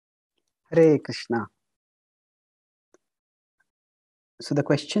Hare Krishna. So the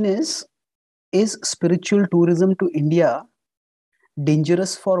question is spiritual tourism to India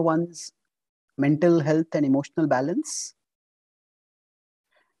dangerous for one's mental health and emotional balance?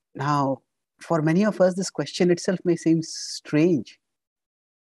 Now, for many of us, this question itself may seem strange,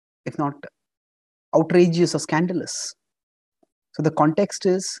 if not outrageous or scandalous. So the context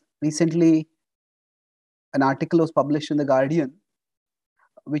is recently an article was published in The Guardian,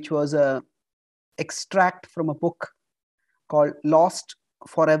 which was a extract from a book called Lost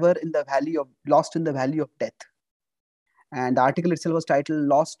in the Valley of Death. And the article itself was titled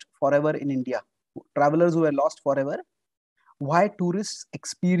Lost Forever in India. Travelers who were lost forever, why tourists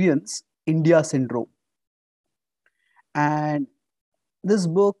experience India syndrome. And this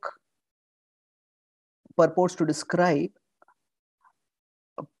book purports to describe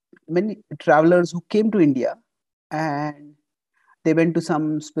many travelers who came to India and they went to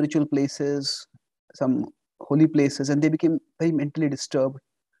some spiritual places, some holy places, and they became very mentally disturbed.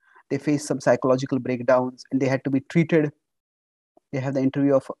 They faced some psychological breakdowns and they had to be treated. They have the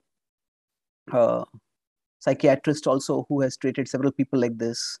interview of a psychiatrist also who has treated several people like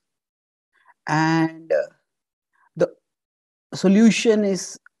this. And the solution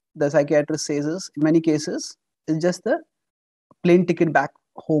is, the psychiatrist says, is in many cases is just the plane ticket back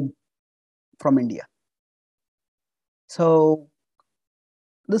home from India. So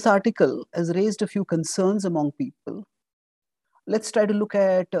this article has raised a few concerns among people. Let's try to look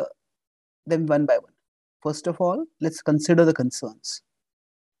at them one by one. First of all, let's consider the concerns.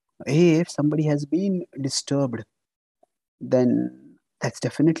 If somebody has been disturbed, then that's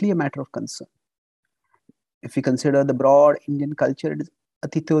definitely a matter of concern. If we consider the broad Indian culture, it is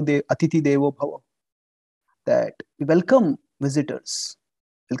Atiti Devo Bhava, that we welcome visitors,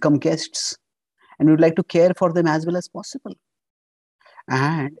 welcome guests, and we would like to care for them as well as possible.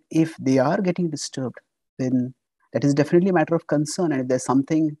 And if they are getting disturbed, then that is definitely a matter of concern. And if there's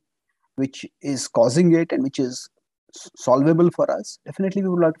something which is causing it and which is solvable for us, definitely we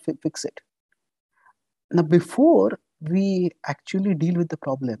would like to fix it. Now, before we actually deal with the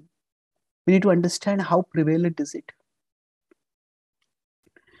problem, we need to understand how prevalent is it.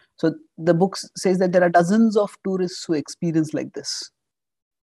 So the book says that there are dozens of tourists who experience like this.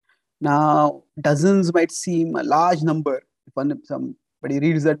 Now, dozens might seem a large number. If somebody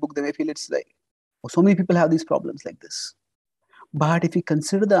reads that book, they may feel it's like, oh, so many people have these problems like this. But if we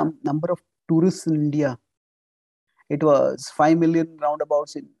consider the number of tourists in India, it was 5 million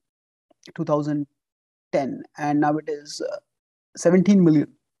roundabouts in 2010, and now it is 17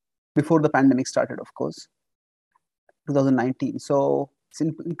 million before the pandemic started, of course, 2019. So it's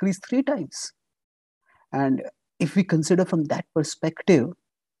increased 3 times. And if we consider from that perspective,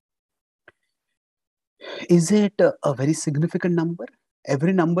 is it a very significant number?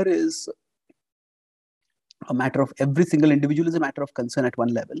 Every number is a matter of, every single individual is a matter of concern at one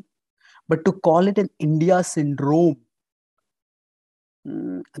level. But to call it an India syndrome,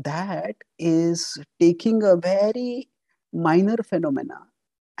 that is taking a very minor phenomena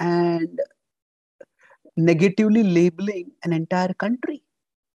and negatively labeling an entire country.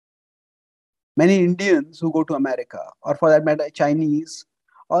 Many Indians who go to America, or for that matter, Chinese,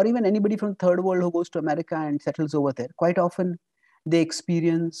 or even anybody from the third world who goes to America and settles over there, quite often they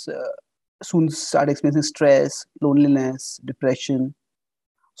soon start experiencing stress, loneliness, depression.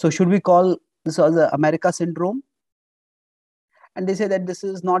 So should we call this as the America syndrome? And they say that this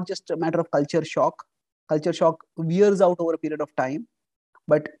is not just a matter of culture shock. Culture shock wears out over a period of time,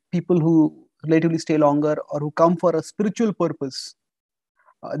 but people who relatively stay longer or who come for a spiritual purpose,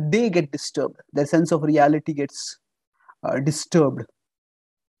 they get disturbed. Their sense of reality gets disturbed.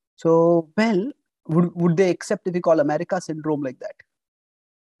 So, well, would they accept if we call America syndrome like that?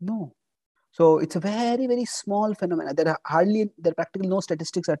 No. So it's a very, very small phenomenon. There are practically no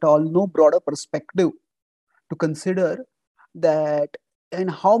statistics at all, no broader perspective to consider that in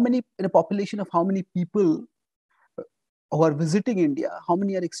a population of how many people who are visiting India, how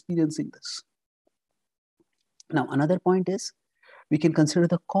many are experiencing this. Now, another point is we can consider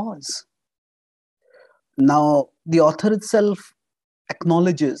the cause. Now, the author itself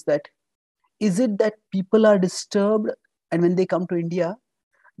acknowledges that, is it that people are disturbed and when they come to India,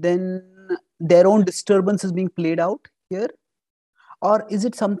 then their own disturbance is being played out here? Or is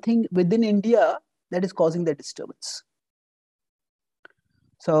it something within India that is causing the disturbance?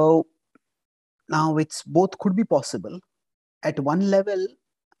 So now both could be possible. At one level,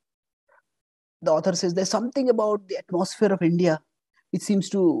 the author says there's something about the atmosphere of India which seems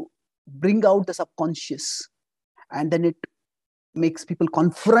to bring out the subconscious, and then it makes people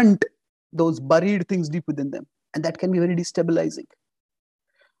confront those buried things deep within them, and that can be very destabilizing.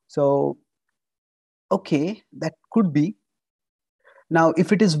 So, okay, that could be. Now,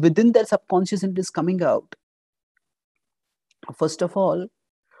 if it is within their subconscious and it is coming out, first of all,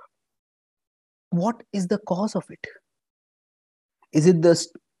 what is the cause of it? Is it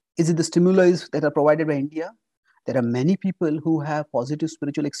the stimuli that are provided by India? There are many people who have positive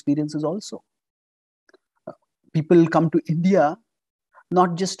spiritual experiences also. People come to India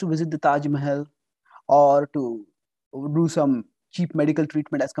not just to visit the Taj Mahal or to do some cheap medical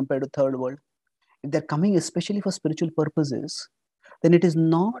treatment as compared to third world. If they're coming especially for spiritual purposes, then it is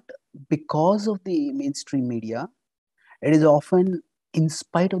not because of the mainstream media. It is often in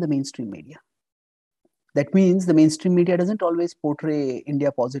spite of the mainstream media. That means the mainstream media doesn't always portray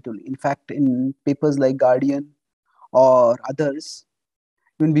India positively. In fact, in papers like Guardian or others,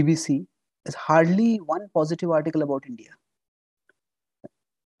 even BBC, there's hardly one positive article about India.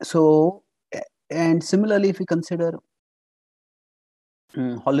 So, and similarly, if we consider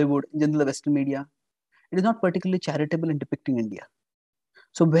Hollywood, in general, the Western media, it is not particularly charitable in depicting India.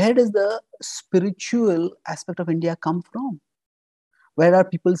 So, where does the spiritual aspect of India come from? Where are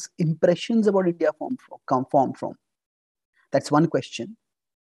people's impressions about India form from? That's one question.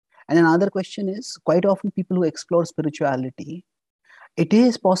 And another question is, quite often people who explore spirituality, it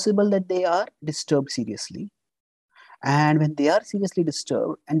is possible that they are disturbed seriously. And when they are seriously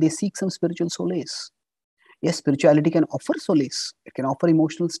disturbed and they seek some spiritual solace, yes, spirituality can offer solace, it can offer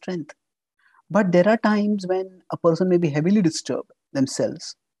emotional strength. But there are times when a person may be heavily disturbed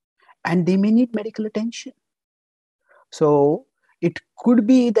themselves and they may need medical attention. So it could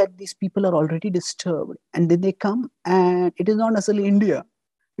be that these people are already disturbed and then they come, and it is not necessarily India,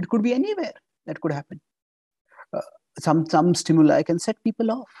 it could be anywhere that could happen. Uh, some stimuli can set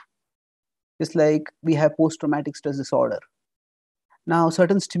people off. Just like we have post-traumatic stress disorder. Now,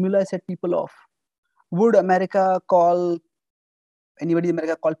 certain stimuli set people off. Would anybody in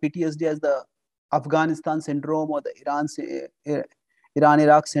America call PTSD as the Afghanistan syndrome or the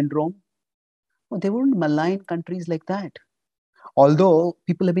Iran-Iraq syndrome? No, they wouldn't malign countries like that. Although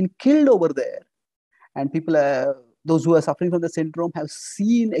people have been killed over there, and those who are suffering from the syndrome have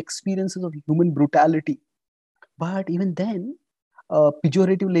seen experiences of human brutality. But even then, a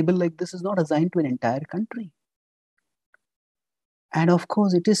pejorative label like this is not assigned to an entire country. And of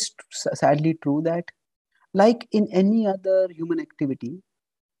course, it is sadly true that, like in any other human activity,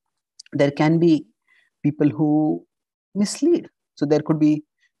 there can be people who mislead. So there could be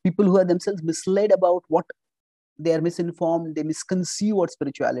people who are themselves misled about what they are misinformed, they misconceive what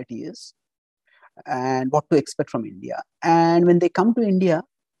spirituality is and what to expect from India. And when they come to India,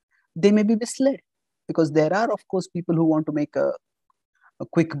 they may be misled because there are, of course, people who want to make a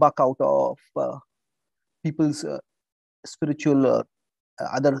quick buck out of people's spiritual or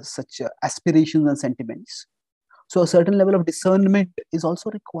other such aspirations and sentiments. So a certain level of discernment is also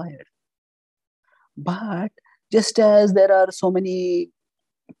required. But just as there are so many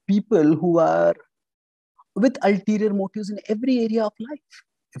people who are with ulterior motives in every area of life,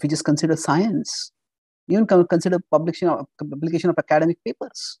 if you just consider science, even consider publication of academic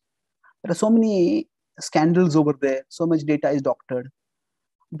papers, there are so many scandals over there, so much data is doctored.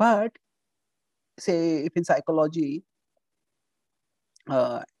 But say if in psychology,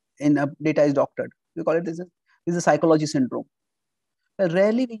 data is doctored, we call it this is a psychology syndrome.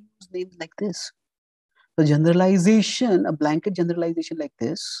 Rarely we use names like this. The generalization, a blanket generalization like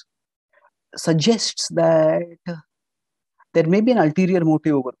this, suggests that there may be an ulterior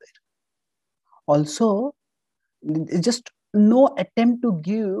motive over there. Also, it's just no attempt to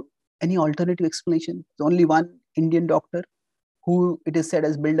give any alternative explanation. There's only one Indian doctor who it is said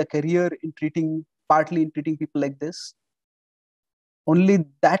has built a career partly in treating people like this. Only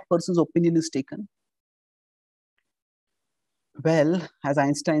that person's opinion is taken. Well, as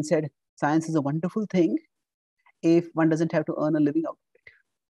Einstein said, science is a wonderful thing if one doesn't have to earn a living out of it.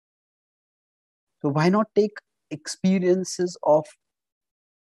 So why not take experiences of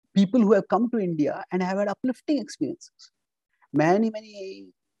people who have come to India and have had uplifting experiences? Many, many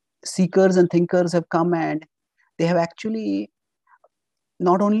seekers and thinkers have come, and they have actually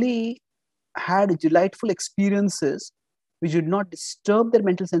not only had delightful experiences which did not disturb their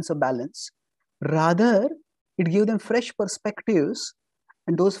mental sense of balance, rather, it gave them fresh perspectives,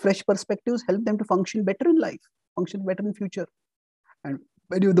 and those fresh perspectives help them to function better in life, function better in future. And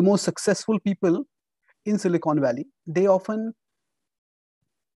many of the most successful people in Silicon Valley, they often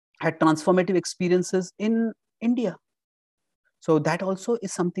had transformative experiences in India. So that also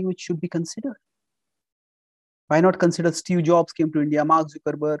is something which should be considered. Why not consider Steve Jobs came to India, Mark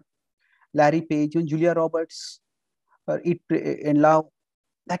Zuckerberg, Larry Page, and Julia Roberts, in Lao,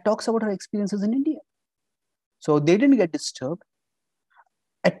 that talks about her experiences in India. So they didn't get disturbed.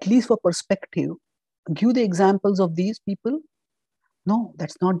 at least for perspective, give the examples of these people? No,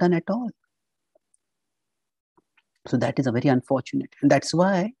 that's not done at all. So that is a very unfortunate. And that's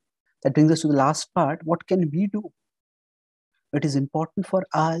why that brings us to the last part. What can we do? It is important for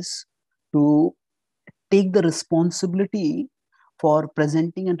us to take the responsibility for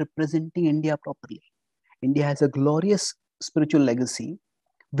presenting and representing India properly. India has a glorious spiritual legacy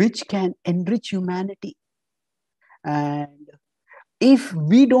which can enrich humanity. And if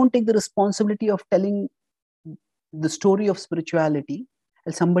we don't take the responsibility of telling the story of spirituality,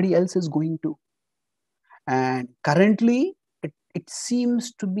 somebody else is going to. And currently, it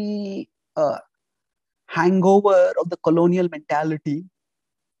seems to be a hangover of the colonial mentality,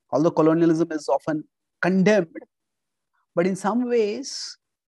 although colonialism is often condemned. But in some ways,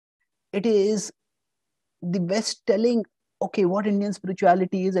 it is the West telling, okay, what Indian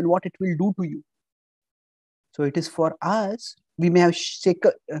spirituality is and what it will do to you. So it is for us, we may have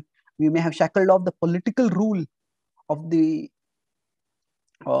shackled off the political rule of the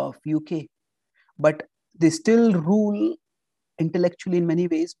UK, but they still rule intellectually in many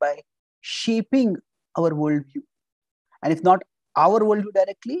ways by shaping our worldview. And if not our worldview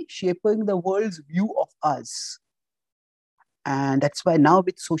directly, shaping the world's view of us. And that's why now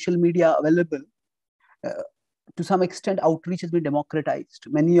with social media available, to some extent, outreach has been democratized.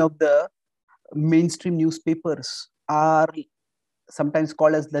 Many of the mainstream newspapers are sometimes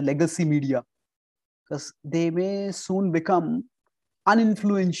called as the legacy media, because they may soon become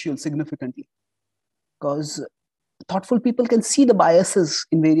uninfluential significantly, because thoughtful people can see the biases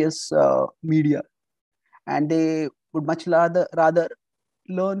in various media, and they would much rather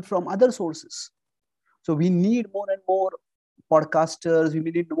learn from other sources. So we need more and more podcasters,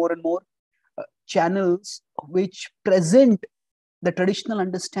 we need more and more channels which present the traditional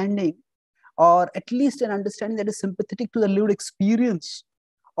understanding, or at least an understanding that is sympathetic to the lived experience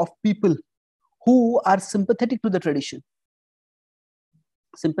of people who are sympathetic to the tradition,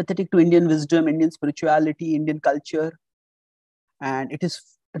 sympathetic to Indian wisdom, Indian spirituality, Indian culture. And it is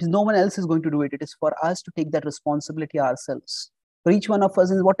no one else is going to do it. It is for us to take that responsibility ourselves. For each one of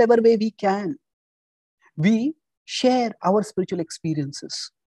us, in whatever way we can, we share our spiritual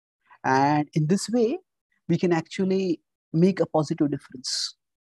experiences. And in this way, we can actually make a positive difference.